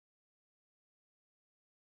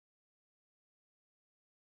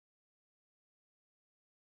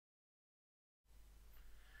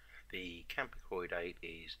The Kampa Croyde 8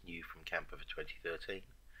 is new from Kampa for 2013.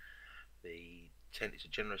 The tent is a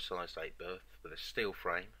generous sized 8 berth with a steel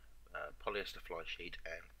frame, polyester fly sheet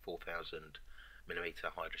and 4000mm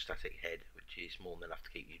hydrostatic head, which is more than enough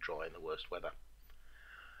to keep you dry in the worst weather.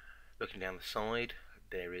 Looking down the side,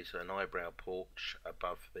 there is an eyebrow porch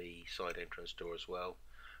above the side entrance door as well,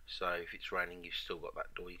 so if it's raining you've still got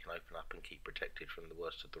that door you can open up and keep protected from the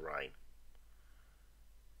worst of the rain.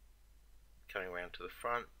 Coming around to the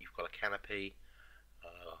front, you've got a canopy,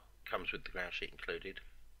 comes with the ground sheet included.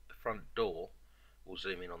 The front door, we'll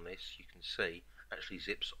zoom in on this, you can see actually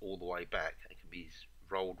zips all the way back and can be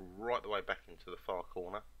rolled right the way back into the far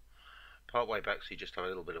corner. Part way back so you just have a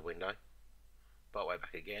little bit of window, part way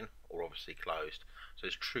back again, or obviously closed. So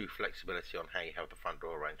there's true flexibility on how you have the front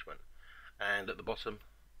door arrangement. And at the bottom,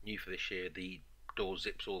 new for this year, the door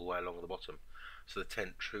zips all the way along the bottom, so the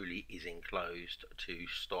tent truly is enclosed to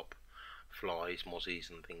stop flies, mozzies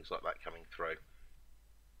and things like that coming through.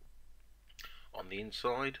 On the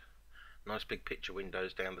inside, nice big picture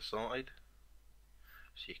windows down the side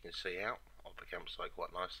so you can see out of the campsite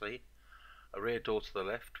quite nicely. A rear door to the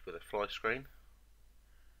left with a fly screen,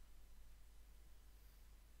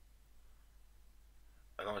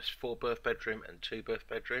 a nice 4 berth bedroom and 2 berth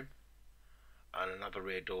bedroom, and another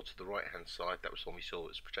rear door to the right hand side. That was the one we saw that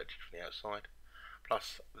was protected from the outside,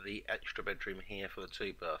 plus the extra bedroom here for the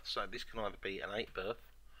 2 berths. So this can either be an 8 berth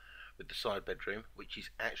with the side bedroom, which is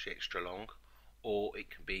actually extra long, or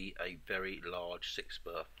it can be a very large 6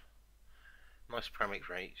 berth. Nice panoramic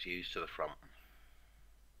views to the front.